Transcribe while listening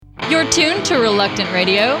You're tuned to Reluctant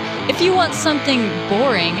Radio. If you want something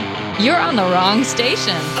boring, you're on the wrong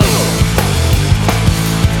station.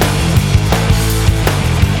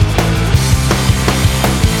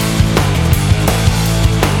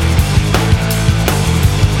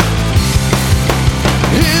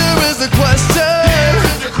 Here is the question.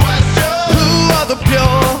 Who are the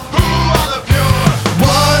pure?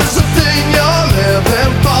 What is the thing you're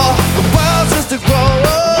living for? The world's just a grow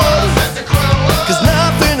up. 'Cause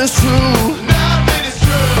nothing is true.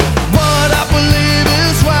 What I believe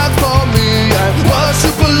is right for me, and what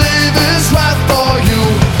you believe is right for you.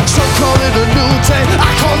 Some call it a new day,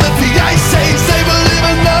 I call it the Ice Age. They believe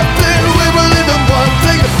in nothing, we believe in one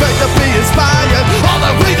thing. Expect to be inspired, all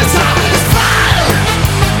that we desire is fire.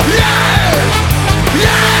 Yeah,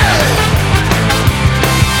 yeah.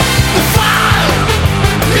 The fire.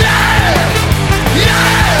 Yeah, yeah.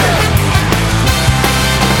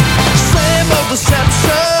 Same old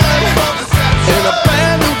deception in a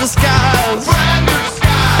brand new disguise.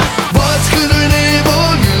 What's good and evil,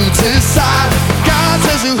 you decide. God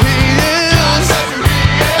says who he is,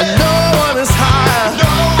 and no one is higher.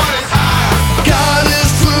 God is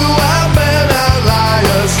true, our men are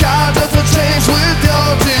liars. God doesn't change with your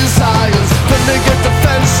desires. Then they get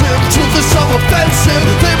defensive, truth is so offensive.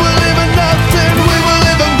 They believe in nothing, we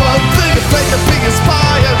believe in one thing. Afraid to be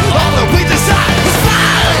inspired, all that we desire is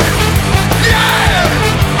fire. Yeah,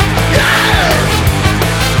 yeah.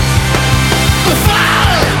 The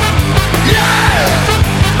fire. Yeah,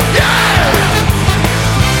 yeah.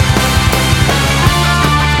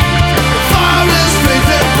 Fire is faith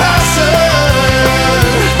and passion.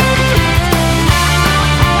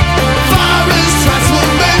 Fire is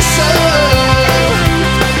transformation.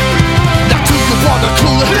 Now do you wanna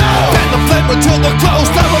cool it? Fan the flame until the close.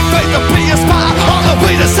 Never afraid to be inspired. All that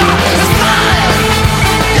we desire is fire.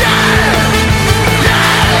 Yeah, yeah.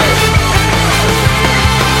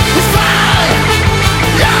 The fire.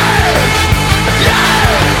 Yeah, yeah.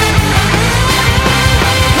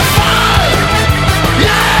 The fire.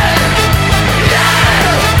 Yeah, yeah.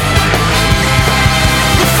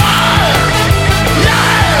 The fire.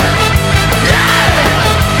 Yeah, yeah.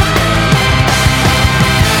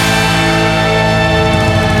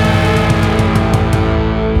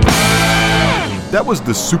 That was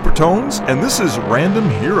the Supertones, and this is Random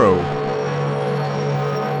Hero.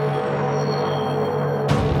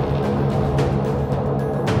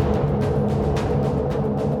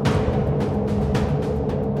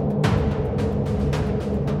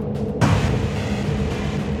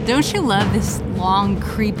 Don't you love this long,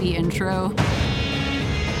 creepy intro?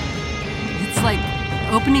 It's like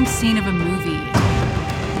the opening scene of a movie.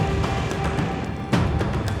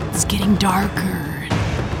 It's getting darker.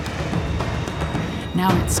 Now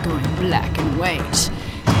it's going black and white.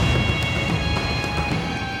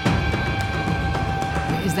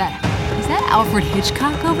 Is that Alfred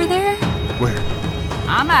Hitchcock over there? Where?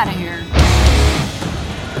 I'm out of here.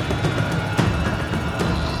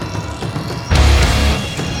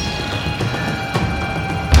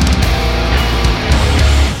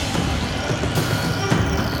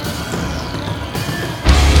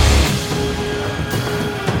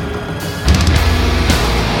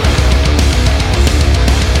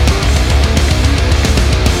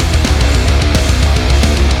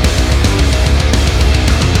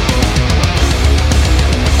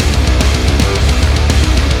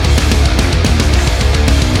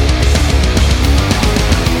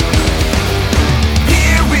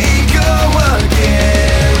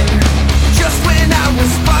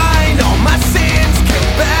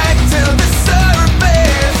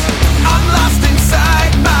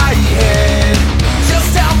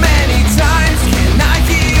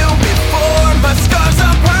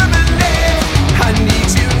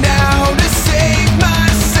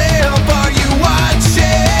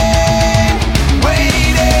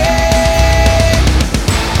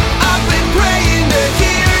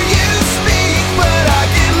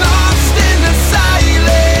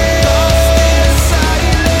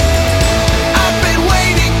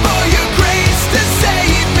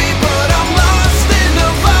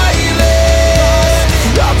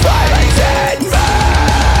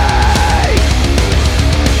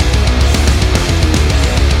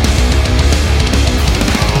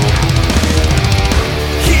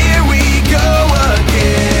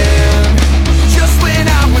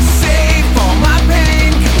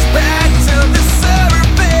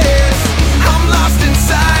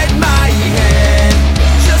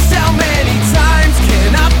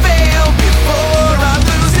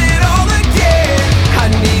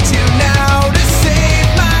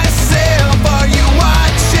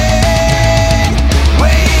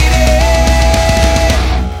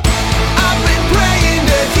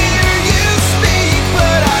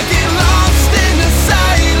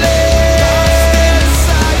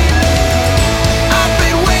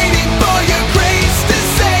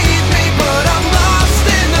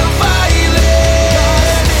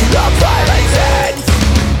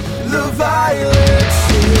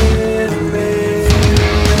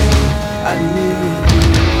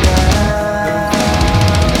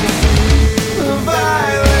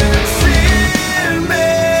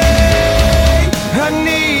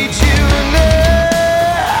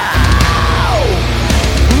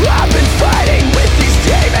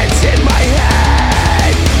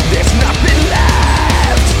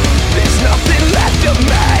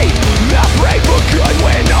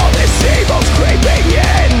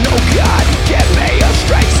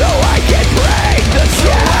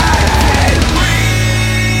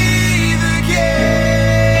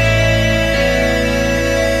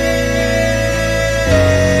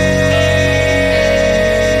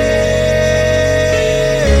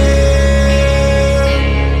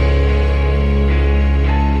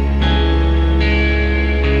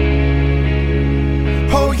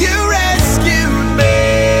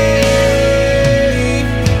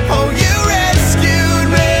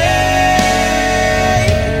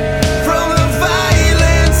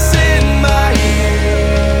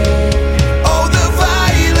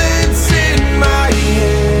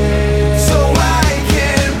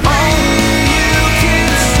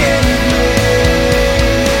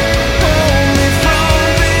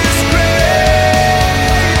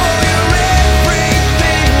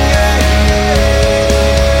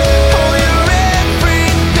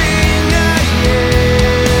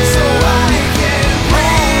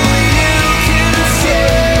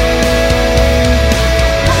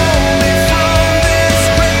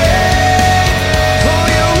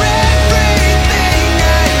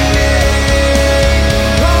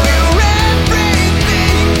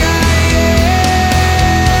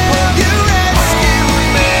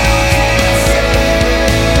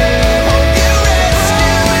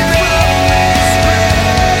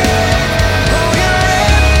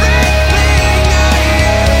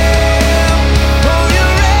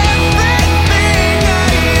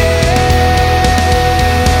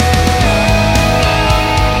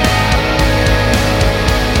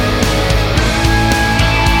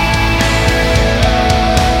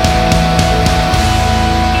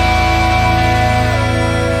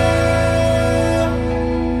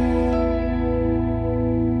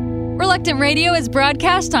 Radio is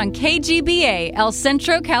broadcast on KGBA, El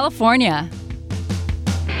Centro, California.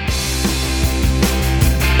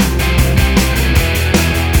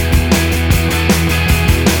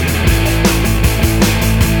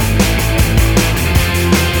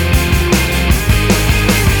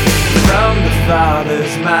 From the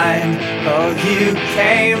Father's mind, oh, you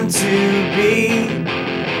came to be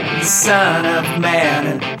the Son of Man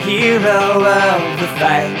and hero of the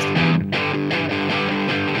fight.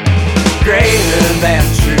 Greater than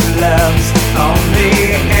true love's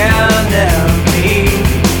only enemy.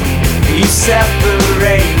 You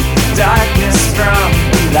separate darkness from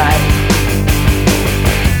the light.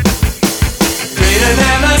 Greater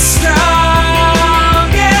than the strongest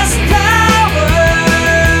power.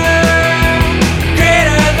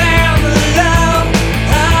 Greater than the love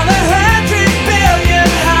of 100 billion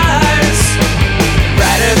hearts.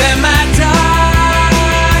 Brighter than my darkest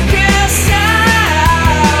hour.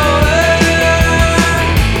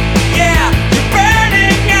 Yeah, you're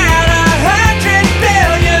burning out 100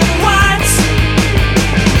 billion watts.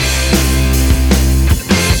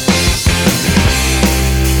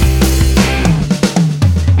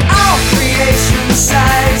 All creation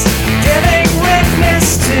sighs, giving witness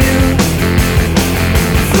to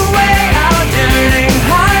the way our yearning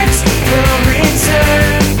hearts will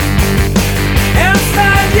return and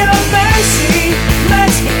find your mercy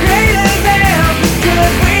much greater than the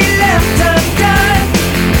good we left undone.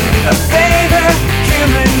 A favor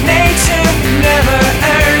human nature never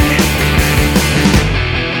earned.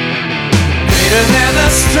 Greater than the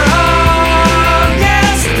strongest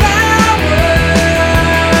power.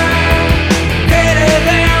 Greater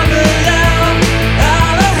than the love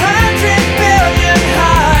of 100 billion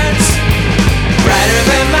hearts. Brighter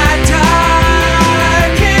than my darkest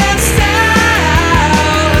hour.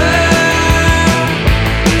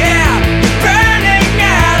 Yeah, you're burning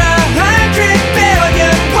out 100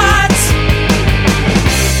 billion watts.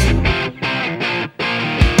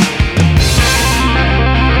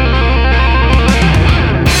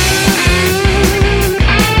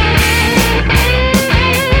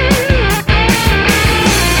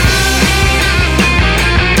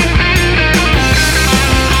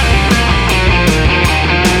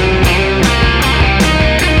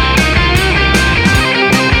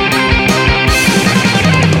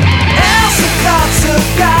 As the thoughts of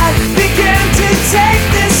God began to take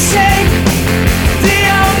this shape, the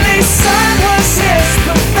only Son was His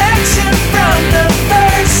perfection from the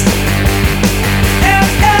first. And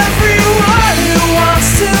everyone who wants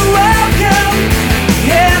to welcome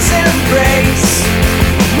His embrace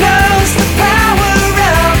knows the power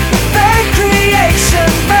of the creation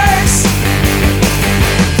verse.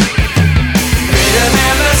 Greater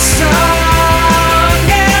than the strongest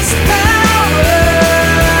power.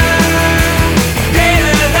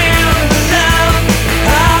 Greater than the love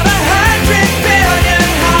of 100 billion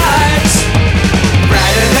hearts.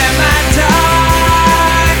 Brighter than my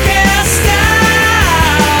darkest hour.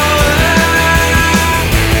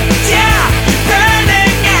 Yeah, you're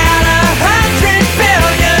burning out 100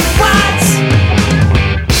 billion watts.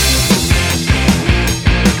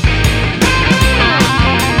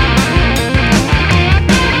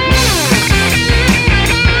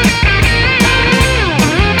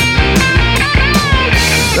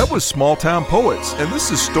 That was Small Town Poets, and this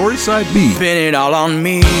is Storyside B. Spin it all on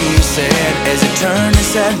me, he said, as he turned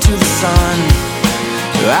his head to the sun.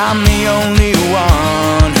 I'm the only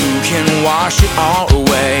one who can wash it all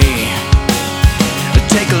away.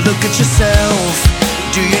 Take a look at yourself.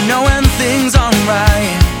 Do you know when things aren't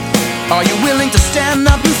right? Are you willing to stand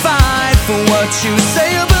up and fight for what you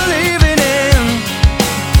say you're believing in?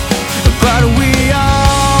 But we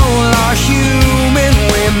all are human.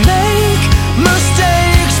 We make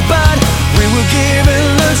mistakes, but we were given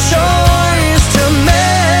the choice to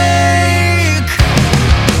make.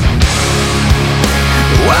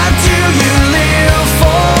 What do you live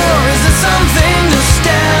for? Is it something to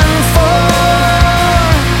stand for?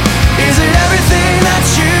 Is it everything that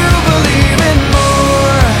you believe in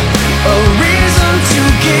more? A reason to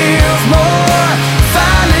give more?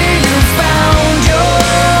 Finally you found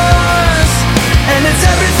yours, and it's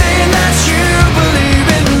everything that you believe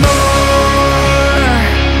in more.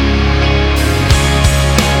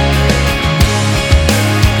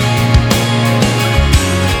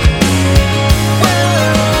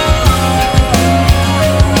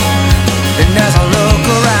 And as I look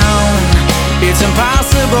around, it's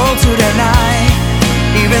impossible to deny.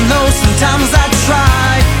 Even though sometimes I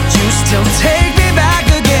try, you still take me back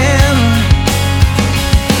again.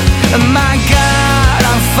 My God,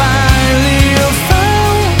 I finally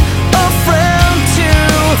found a friend to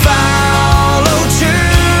follow to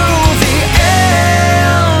the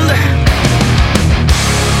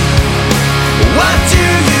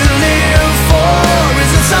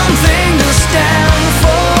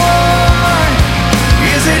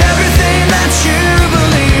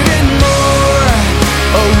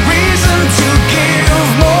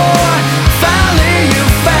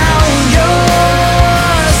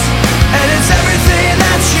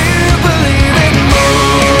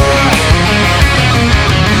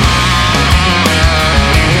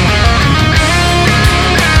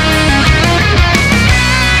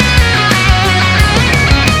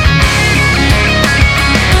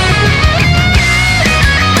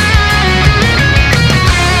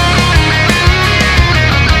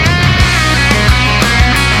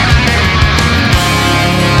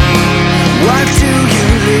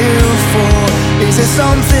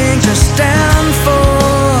something to stand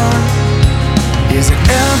for? Is it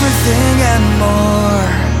everything and more?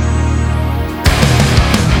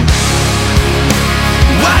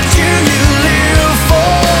 What do you live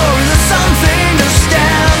for? Is it something to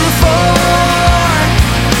stand for?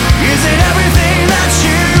 Is it everything that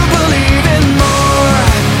you believe in more?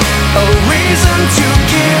 A reason to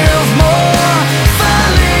give more.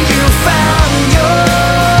 Finally you found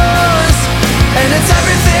yours, and it's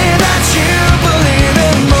everything that you believe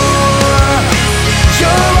in more.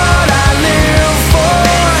 You're what I live for.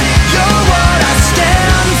 You're what I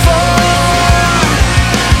stand for,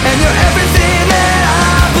 and you're everything that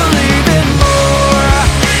I believe in more.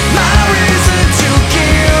 My reason to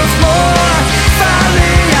give more.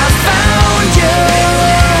 Finally I found you,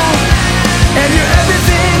 and you're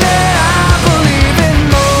everything that I believe in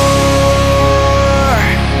more.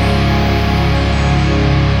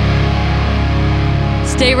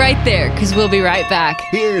 Stay right there, because we'll be right back.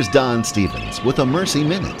 Here's Don Stevens with a Mercy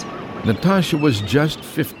Minute. Natasha was just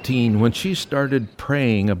 15 when she started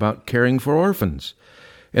praying about caring for orphans.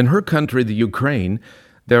 In her country, the Ukraine,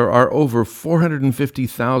 there are over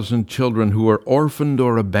 450,000 children who are orphaned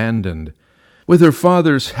or abandoned. With her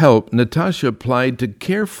father's help, Natasha applied to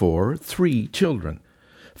care for 3 children.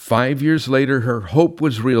 5 years later, her hope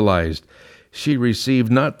was realized. She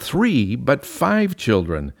received not 3, but 5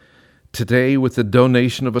 children. Today, with the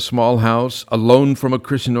donation of a small house, a loan from a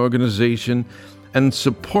Christian organization, and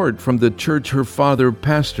support from the church her father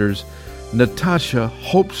pastors, Natasha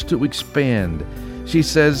hopes to expand. She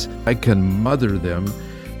says, I can mother them.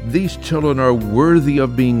 These children are worthy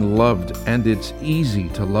of being loved, and it's easy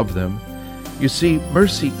to love them. You see,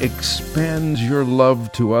 mercy expands your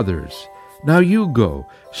love to others. Now you go.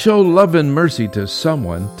 Show love and mercy to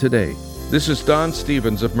someone today. This is Don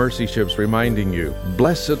Stevens of Mercy Ships reminding you,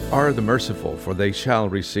 blessed are the merciful, for they shall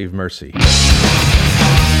receive mercy.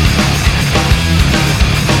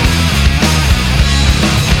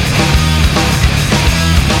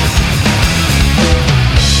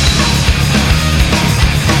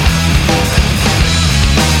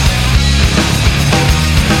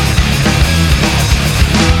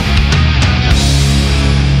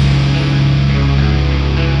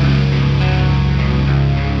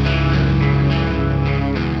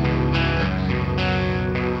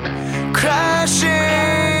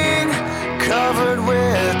 Crashing, covered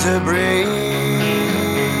with debris,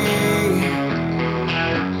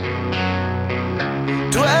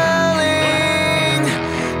 dwelling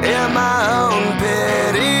in my own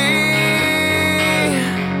pity,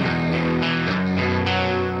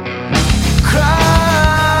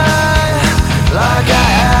 cry like I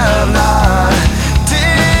have not,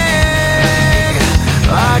 dig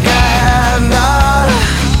like I have not.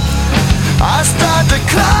 I start to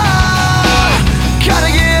cry.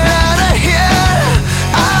 Gotta get out of here.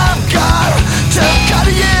 I've got to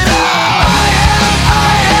gotta get out.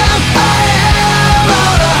 I am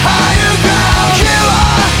on a higher ground. You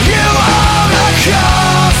are the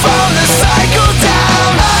call from the cycle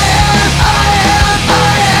down. I am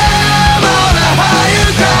on a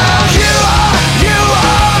higher ground. You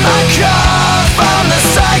are my call from the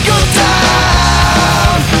cycle down.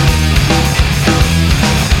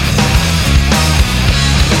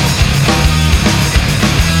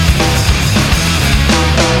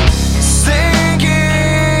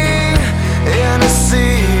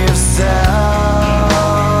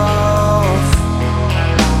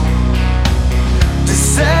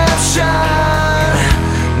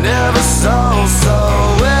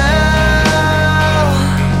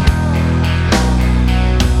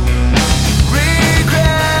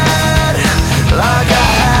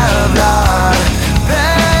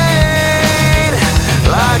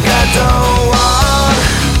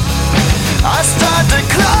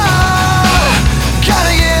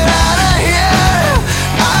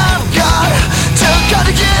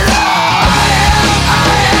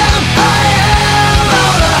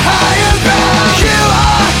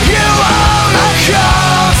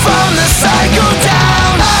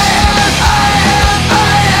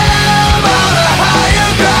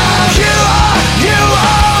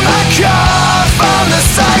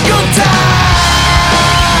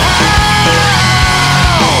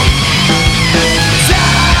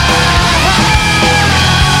 Down.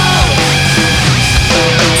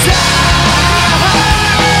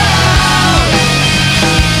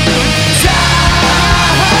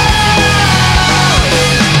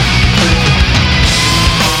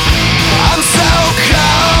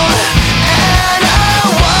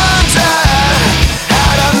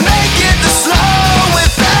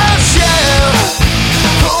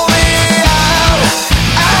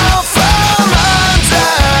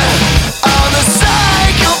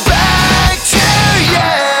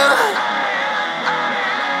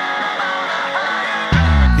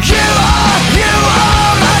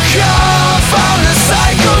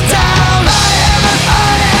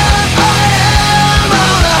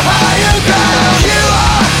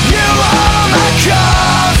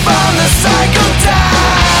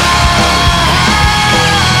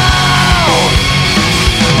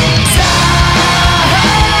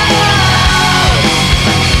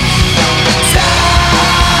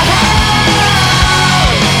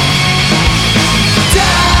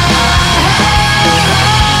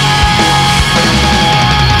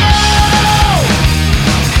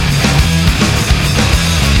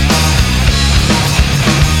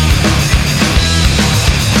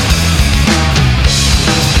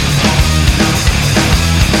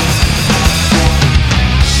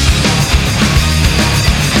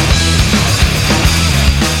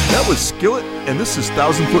 and this is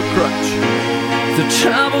Thousand Foot Crutch. The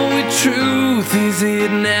trouble with truth is it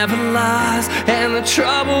never lies, and the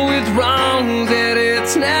trouble with wrong that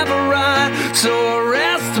it's never right. So I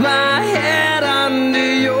rest my head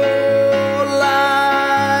under your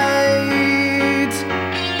light.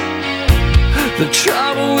 The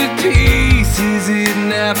trouble with peace is it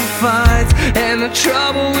never fights, and the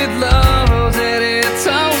trouble with love that it's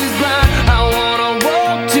always blind. I wanna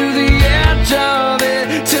walk to the edge of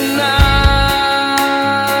it tonight,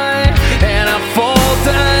 and I fall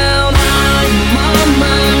down, I'm on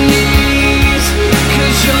my knees,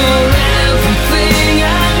 'cause you're everything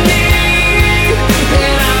I need,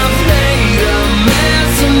 and I've made a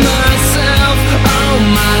mess of myself on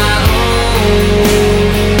my own,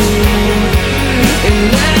 and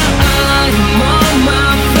now I'm on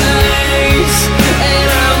my face, and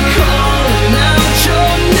I'm calling out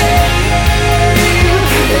your name,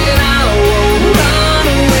 and I won't run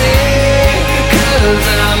away, 'cause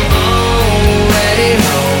I'm already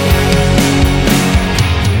home.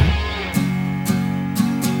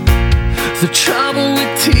 The trouble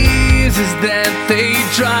with tears is that they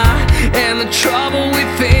dry, and the trouble with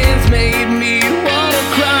things made me wanna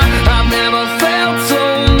cry. I've never felt so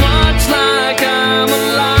much like I'm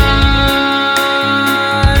alive.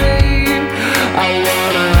 I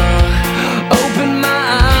wanna open my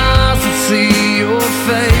eyes and see your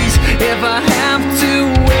face. If I have to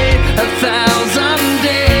wait 1,000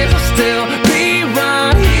 days, I'll still be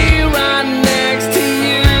right here, right next to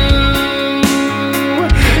you.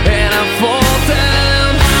 And I fall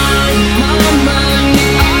down, I'm on my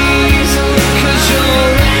knees, 'cause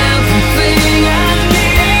you're everything I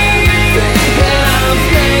need, and I've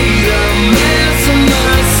made a mess of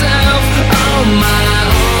myself on my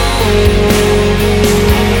own,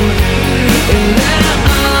 and now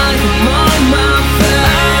I'm on my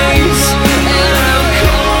face, and I'm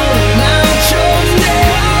calling out your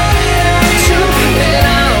name, and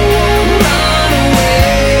I won't run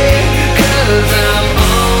away, 'cause I'm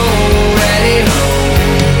already home,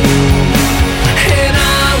 and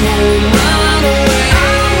I won't run away,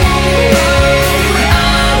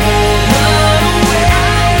 I won't run away,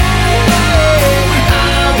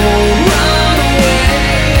 I won't run away,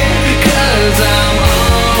 'cause I'm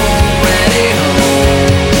already home.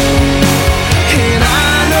 And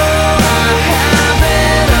I know I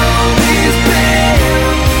haven't always been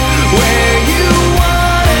where you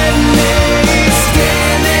wanted me,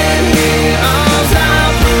 standing here arms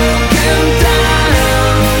out broken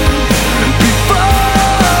down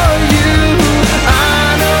before you. I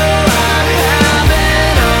know I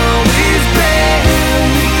haven't always been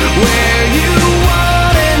where you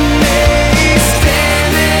wanted me,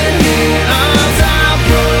 standing here arms out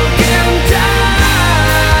broken down.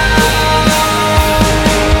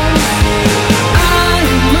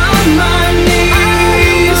 I'm on my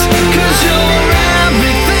knees, 'cause you're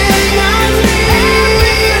everything I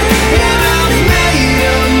need, and I've made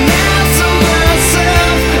a mess of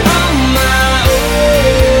myself on my own,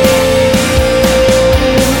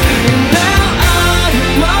 and now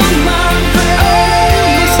I'm on my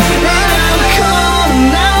face, and I'm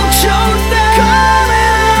calling out your name,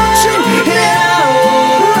 and I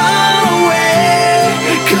won't run away,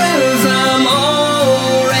 'cause I'm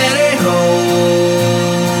already home.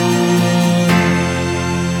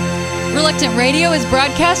 Reluctant Radio is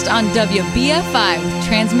broadcast on WBFI with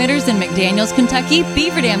transmitters in McDaniels, Kentucky,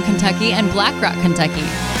 Beaver Dam, Kentucky, and Black Rock, Kentucky.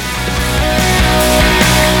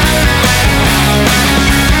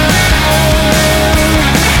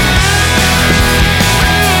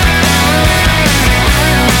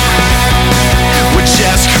 We're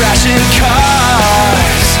just crashing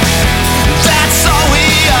cars, that's all we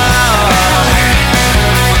are,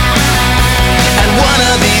 and one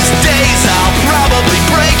of these days I'll probably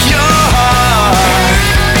break your heart.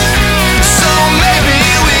 So maybe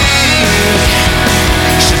we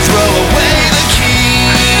should throw away the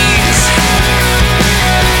keys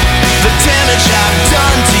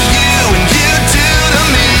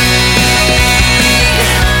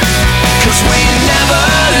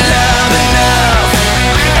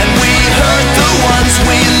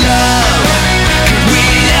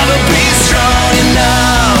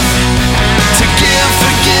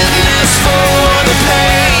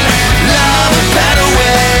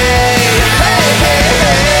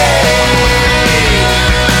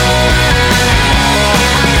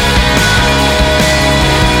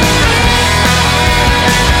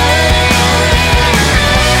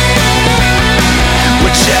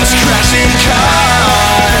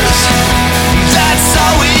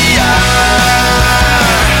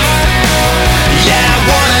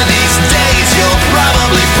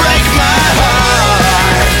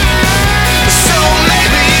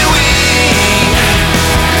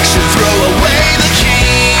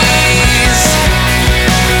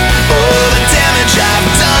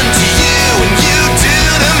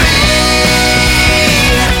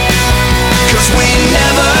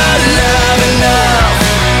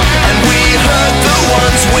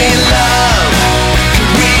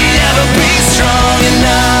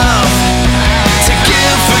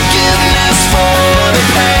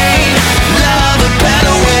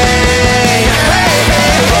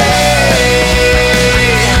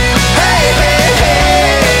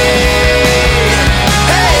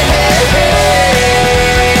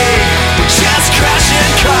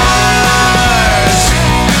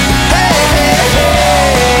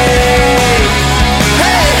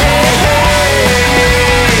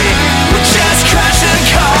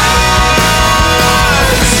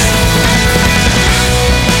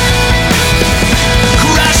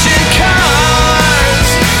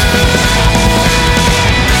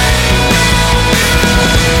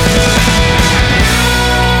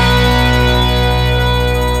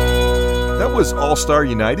is All Star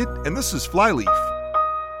United, and this is Flyleaf.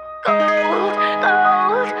 Gold,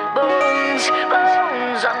 gold, bones,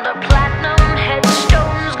 bones under platinum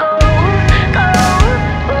headstones. Gold, gold,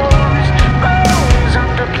 bones, bones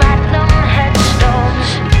under platinum headstones.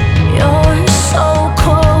 You're so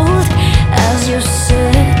cold as you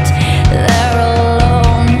sit there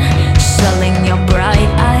alone, selling your bright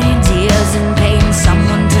ideas and paying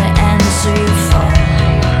someone to answer your phone.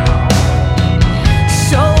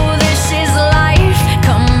 So this is life,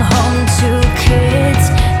 come home to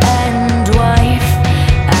kids and wife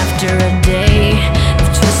after a day of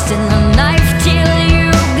twisting the knife till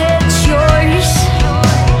you get yours.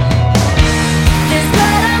 There's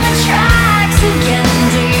blood on the tracks again.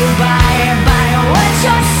 Do you buy what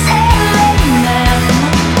you're selling them?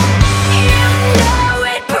 You know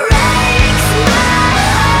it breaks my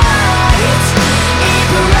heart. It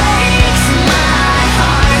breaks my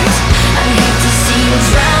heart. I hate to see you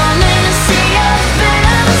drown in a sea of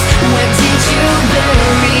bills. Where did you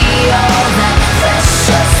bury all that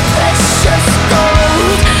precious, precious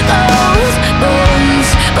gold? Gold, bones,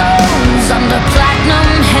 bones under platinum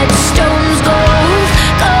headstones. Gold,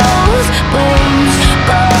 gold, bones,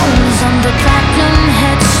 bones under platinum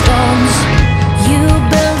headstones. You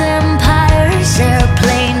build empires,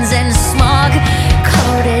 airplanes and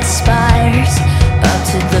smog-coated spires, up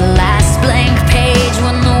to the last blank page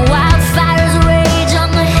when the wildfires rage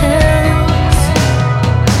on the hills.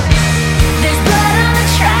 There's blood on the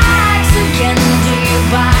tracks again. Do you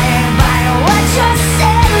buy what you're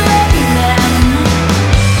selling them?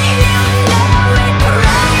 You know it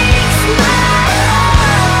breaks my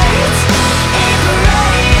heart. It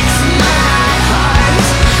breaks my heart.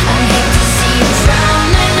 I hate to see you drown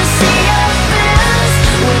in a sea of bills.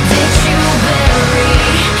 Where did you bury?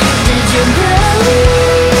 Did you bury?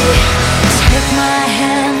 Take my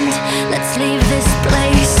hand, let's leave this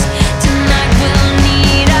place. Tonight we'll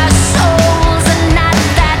need our souls and not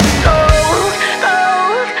that gold,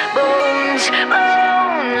 gold, bones,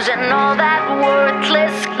 bones, and all that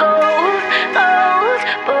worthless gold, gold,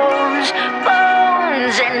 bones,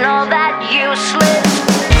 bones, and all that useless.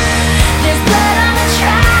 There's blood on the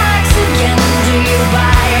tracks again. Do you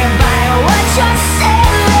buy what you're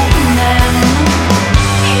selling them?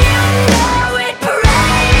 You know it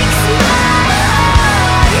breaks my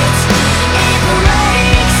heart. It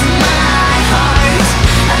breaks my heart.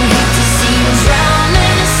 I hate to see you drown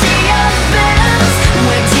in a sea of bills.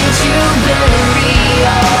 Where did you bury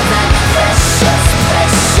all that precious,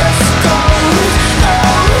 precious gold?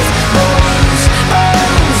 Gold, bones,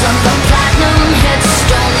 bones under platinum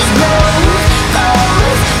headstones. Gold,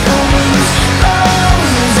 gold, bones,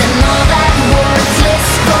 bones, and all that worthless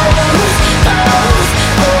gold. Gold,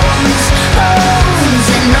 bones, bones,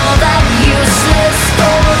 and all that useless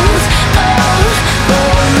gold. Gold,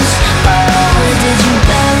 bones, bones. Where did you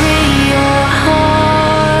bury your heart?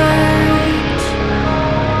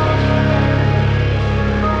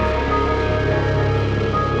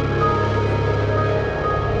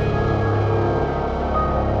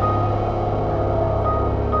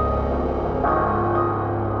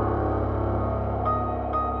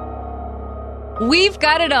 We've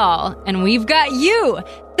got it all, and we've got you.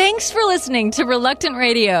 Thanks for listening to Reluctant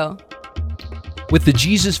Radio. With the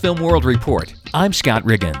Jesus Film World Report, I'm Scott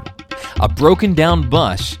Riggin. A broken down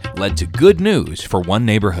bus led to good news for one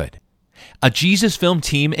neighborhood. A Jesus Film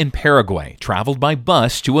team in Paraguay traveled by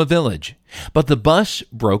bus to a village, but the bus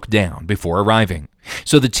broke down before arriving.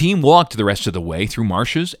 So the team walked the rest of the way through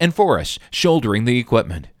marshes and forests, shouldering the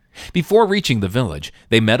equipment. Before reaching the village,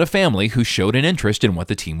 they met a family who showed an interest in what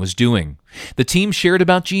the team was doing. The team shared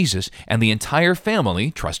about Jesus, and the entire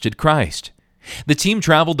family trusted Christ. The team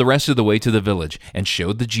traveled the rest of the way to the village and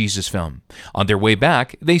showed the Jesus film. On their way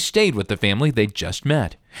back, they stayed with the family they'd just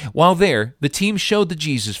met. While there, the team showed the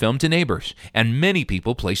Jesus film to neighbors, and many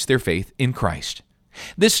people placed their faith in Christ.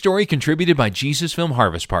 This story contributed by Jesus Film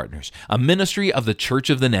Harvest Partners, a ministry of the Church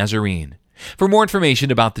of the Nazarene. For more information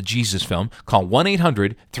about the Jesus film, call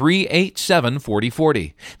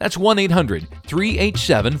 1-800-387-4040. That's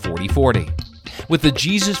 1-800-387-4040. With the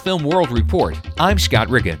Jesus Film World Report, I'm Scott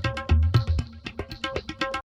Riggin.